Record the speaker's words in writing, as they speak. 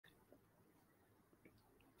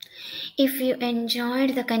If you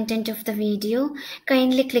enjoyed the content of the video,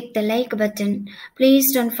 kindly click the like button.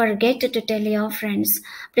 Please don't forget to tell your friends.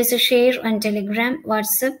 Please share on Telegram,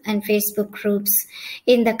 WhatsApp and Facebook groups.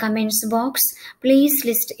 In the comments box, please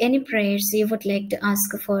list any prayers you would like to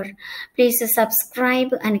ask for. Please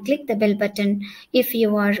subscribe and click the bell button if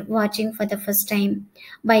you are watching for the first time.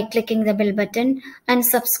 By clicking the bell button and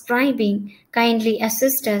subscribing, kindly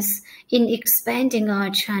assist us in expanding our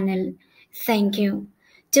channel. Thank you.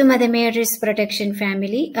 To Mother Mary's Protection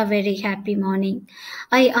family, a very happy morning.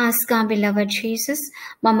 I ask our beloved Jesus,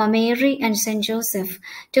 Mama Mary and Saint Joseph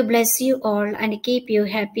to bless you all and keep you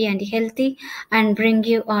happy and healthy and bring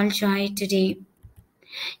you all joy today.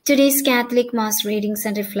 Today's Catholic Mass readings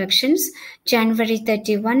and reflections, January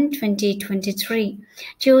 31, 2023,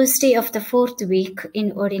 Tuesday of the fourth week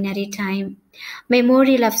in Ordinary Time.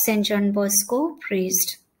 Memorial of Saint John Bosco,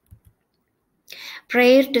 priest.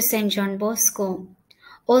 Prayer to Saint John Bosco.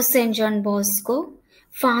 O Saint John Bosco,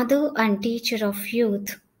 father and teacher of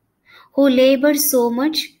youth, who labored so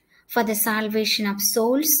much for the salvation of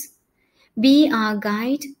souls, be our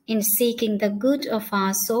guide in seeking the good of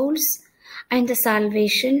our souls and the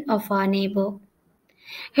salvation of our neighbor.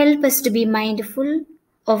 Help us to be mindful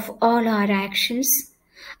of all our actions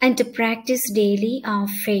and to practice daily our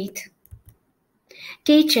faith.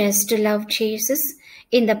 Teach us to love Jesus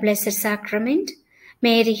in the Blessed Sacrament,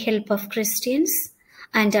 Mary, help of Christians,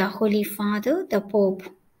 and our Holy Father, the Pope,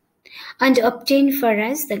 and obtain for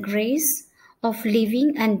us the grace of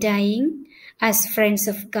living and dying as friends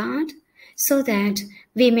of God, so that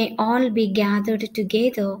we may all be gathered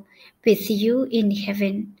together with you in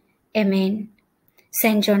heaven. Amen.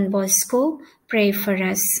 Saint John Bosco, pray for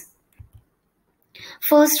us.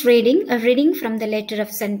 First reading, a reading from the letter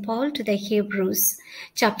of St. Paul to the Hebrews,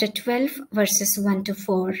 chapter 12, verses 1 to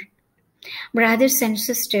 4. Brothers and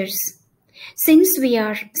sisters, since we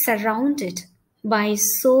are surrounded by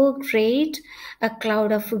so great a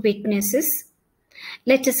cloud of witnesses,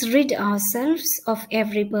 let us rid ourselves of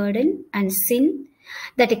every burden and sin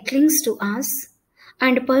that clings to us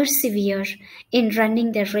and persevere in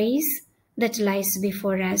running the race that lies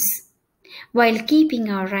before us, while keeping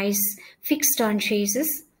our eyes fixed on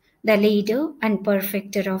Jesus, the leader and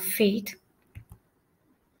perfecter of faith.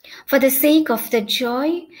 For the sake of the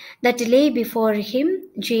joy that lay before him,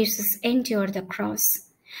 Jesus endured the cross,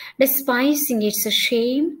 despising its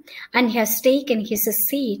shame, and has taken his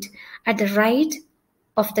seat at the right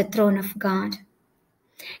of the throne of God.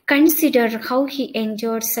 Consider how he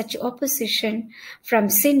endured such opposition from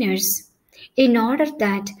sinners, in order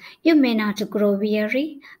that you may not grow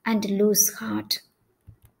weary and lose heart.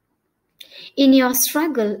 In your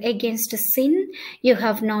struggle against sin, you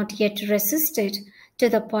have not yet resisted to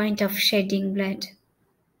the point of shedding blood.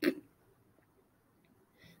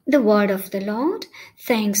 The word of the Lord.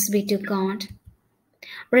 Thanks be to God.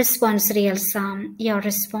 Responsorial Psalm. Your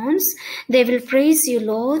response: they will praise you,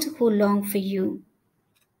 Lord, who long for you.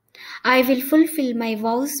 I will fulfill my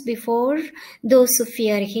vows before those who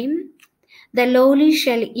fear him. The lowly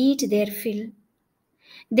shall eat their fill.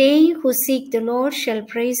 They who seek the Lord shall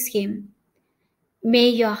praise him. May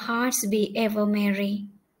your hearts be ever merry.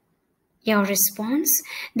 Your response: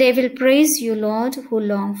 they will praise you, Lord, who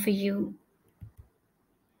long for you.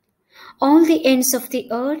 All the ends of the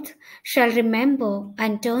earth shall remember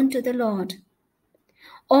and turn to the Lord.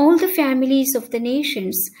 All the families of the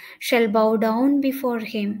nations shall bow down before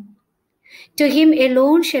him. To him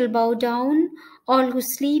alone shall bow down all who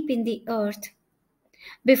sleep in the earth.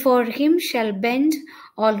 Before him shall bend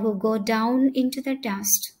all who go down into the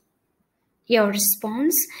dust. Your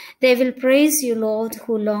response: they will praise you, Lord,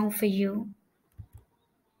 who long for you.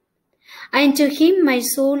 And to him my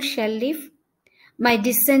soul shall live, my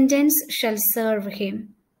descendants shall serve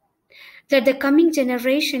him. Let the coming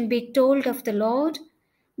generation be told of the Lord,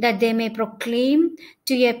 that they may proclaim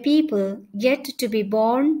to a people yet to be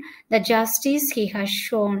born the justice he has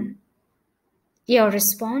shown. Your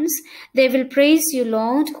response: they will praise you,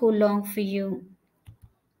 Lord, who long for you.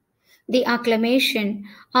 The acclamation,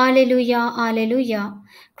 Alleluia, Alleluia.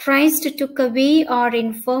 Christ took away our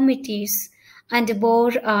infirmities and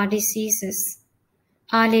bore our diseases.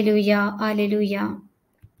 Alleluia, Alleluia.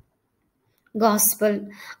 Gospel.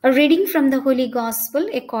 A reading from the Holy Gospel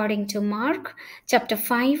according to Mark, chapter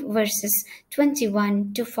 5, verses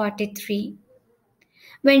 21 to 43.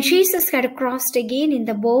 When Jesus had crossed again in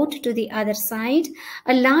the boat to the other side,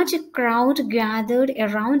 a large crowd gathered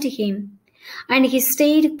around him, and he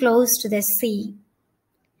stayed close to the sea.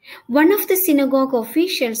 One of the synagogue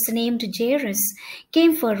officials named Jairus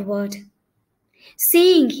came forward.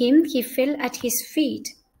 Seeing him, he fell at his feet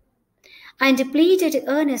and pleaded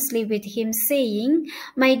earnestly with him, saying,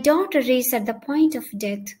 "My daughter is at the point of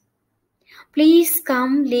death. Please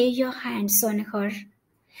come lay your hands on her,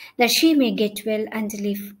 that she may get well and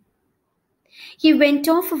live." He went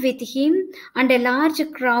off with him, and a large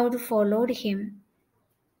crowd followed him.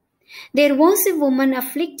 There was a woman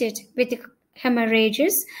afflicted with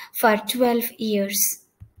hemorrhages for 12 years.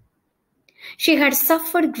 She had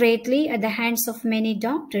suffered greatly at the hands of many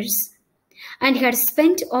doctors, and had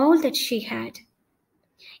spent all that she had.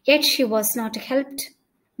 Yet she was not helped,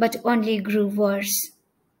 but only grew worse.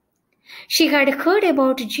 She had heard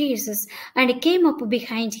about Jesus and came up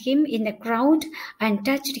behind him in the crowd and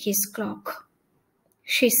touched his cloak.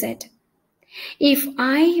 She said, "If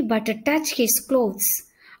I but touch his clothes,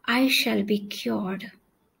 I shall be cured."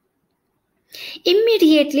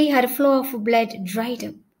 Immediately her flow of blood dried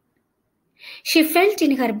up. She felt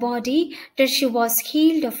in her body that she was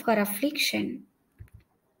healed of her affliction.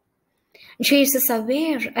 Jesus,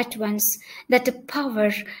 aware at once that the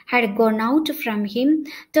power had gone out from him,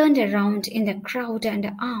 turned around in the crowd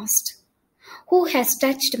and asked, "Who has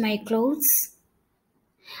touched my clothes?"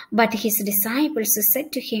 But his disciples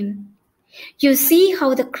said to him, "You see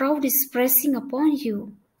how the crowd is pressing upon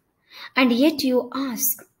you, and yet you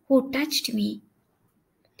ask, 'Who touched me?'"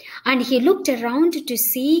 And he looked around to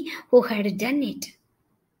see who had done it.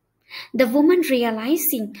 The woman,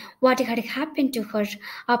 realizing what had happened to her,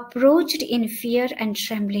 approached in fear and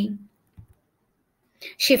trembling.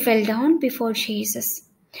 She fell down before Jesus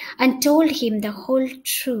and told him the whole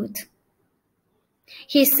truth.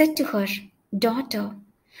 He said to her, "Daughter,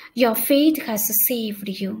 your faith has saved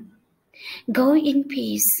you. Go in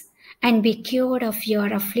peace and be cured of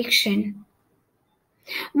your affliction."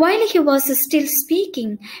 While he was still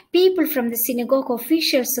speaking, people from the synagogue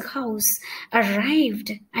official's house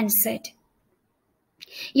arrived and said,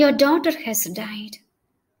 "Your daughter has died.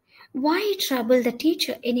 Why trouble the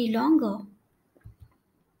teacher any longer?"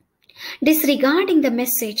 Disregarding the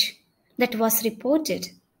message that was reported,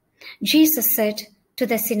 Jesus said to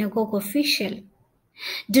the synagogue official,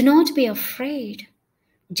 "Do not be afraid,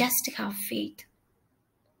 just have faith."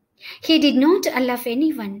 He did not allow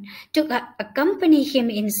anyone to accompany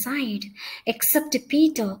him inside except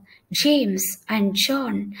Peter, James, and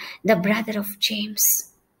John, the brother of James.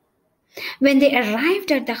 When they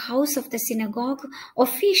arrived at the house of the synagogue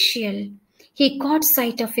official, he caught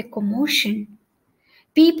sight of a commotion,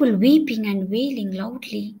 people weeping and wailing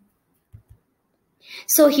loudly.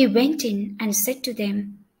 So he went in and said to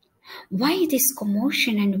them, "Why this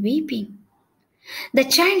commotion and weeping? The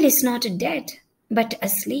child is not dead, but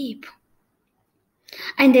asleep."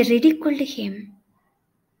 And they ridiculed him.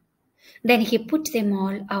 Then he put them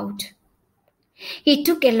all out. He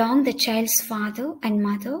took along the child's father and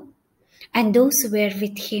mother and those who were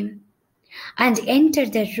with him, and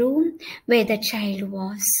entered the room where the child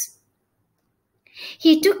was.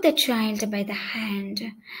 He took the child by the hand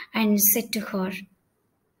and said to her,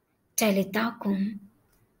 "Talitha kum,"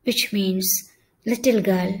 which means, "Little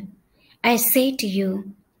girl, I say to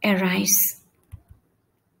you, arise."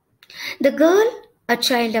 The girl, a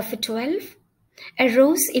child of 12,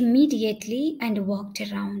 arose immediately and walked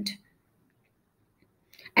around.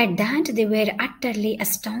 At that they were utterly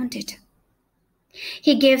astounded.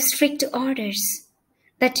 He gave strict orders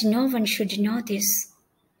that no one should know this,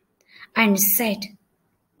 and said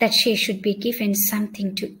that she should be given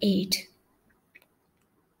something to eat.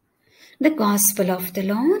 The Gospel of the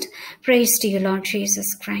Lord. Praise to you, Lord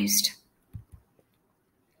Jesus Christ.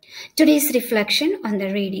 Today's reflection on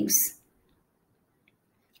the readings.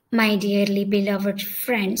 My dearly beloved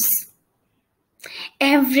friends,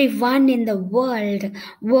 everyone in the world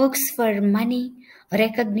works for money,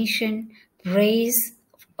 recognition, praise,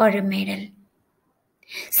 or a medal.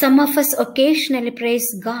 Some of us occasionally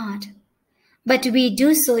praise God, but we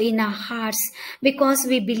do so in our hearts because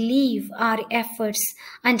we believe our efforts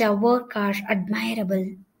and our work are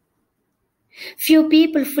admirable. Few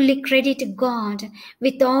people fully credit God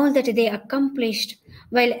with all that they accomplished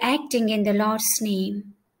while acting in the Lord's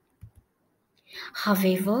name.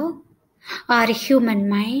 However, our human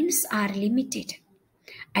minds are limited,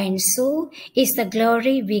 and so is the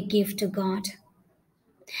glory we give to God.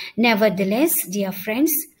 Nevertheless, dear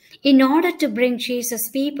friends, in order to bring Jesus'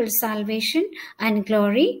 people salvation and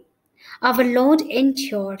glory, our Lord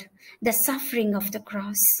endured the suffering of the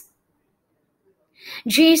cross.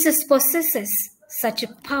 Jesus possesses such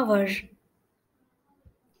power,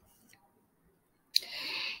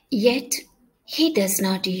 yet he does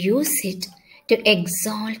not use it to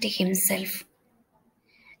exalt himself.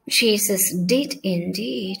 Jesus did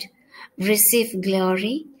indeed receive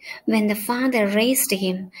glory when the Father raised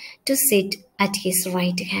him to sit at his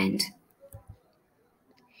right hand.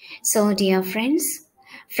 So, dear friends,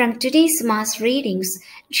 from today's Mass readings,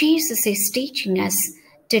 Jesus is teaching us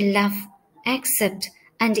to love, accept,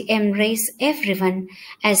 and embrace everyone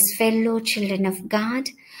as fellow children of God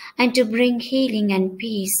and to bring healing and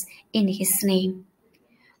peace in His name.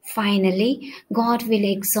 Finally, God will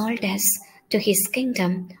exalt us to His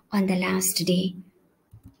kingdom on the last day.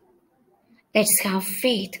 Let's have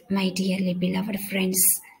faith, my dearly beloved friends,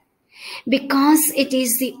 because it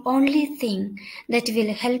is the only thing that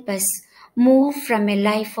will help us move from a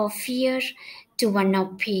life of fear to one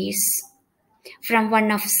of peace, from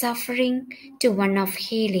one of suffering to one of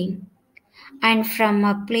healing, and from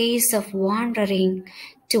a place of wandering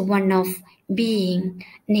to one of being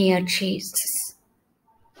near Jesus.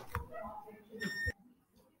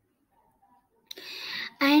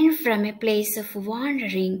 And from a place of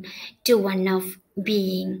wandering to one of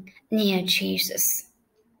being near Jesus.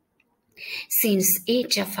 Since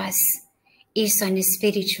each of us is on a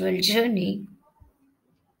spiritual journey,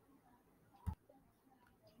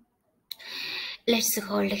 let's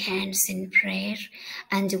hold hands in prayer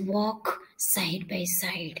and walk side by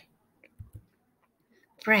side.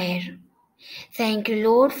 Prayer. Thank you,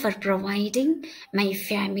 Lord, for providing my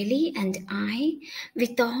family and I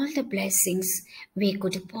with all the blessings we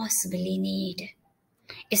could possibly need,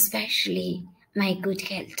 especially my good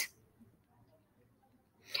health,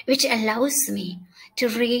 which allows me to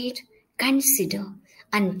read, consider,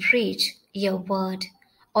 and preach your word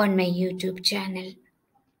on my YouTube channel.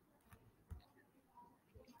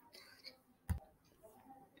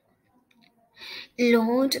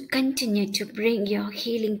 Lord, continue to bring your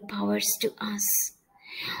healing powers to us.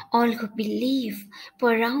 All who believe,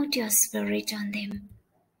 pour out your Spirit on them.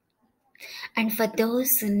 And for those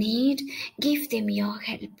who need, give them your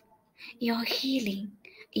help, your healing,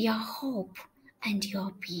 your hope, and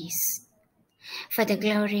your peace. For the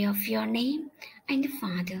glory of your name and the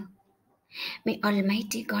Father. May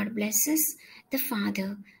Almighty God bless us, the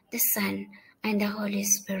Father, the Son, and the Holy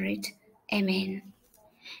Spirit. Amen.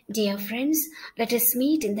 Dear friends, let us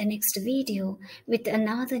meet in the next video with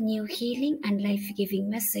another new healing and life-giving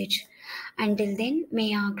message. Until then,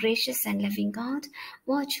 may our gracious and loving God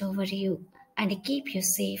watch over you and keep you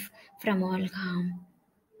safe from all harm.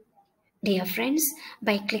 Dear friends,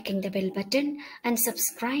 by clicking the bell button and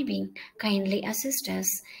subscribing, kindly assist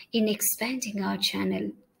us in expanding our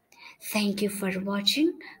channel. Thank you for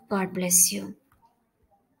watching. God bless you.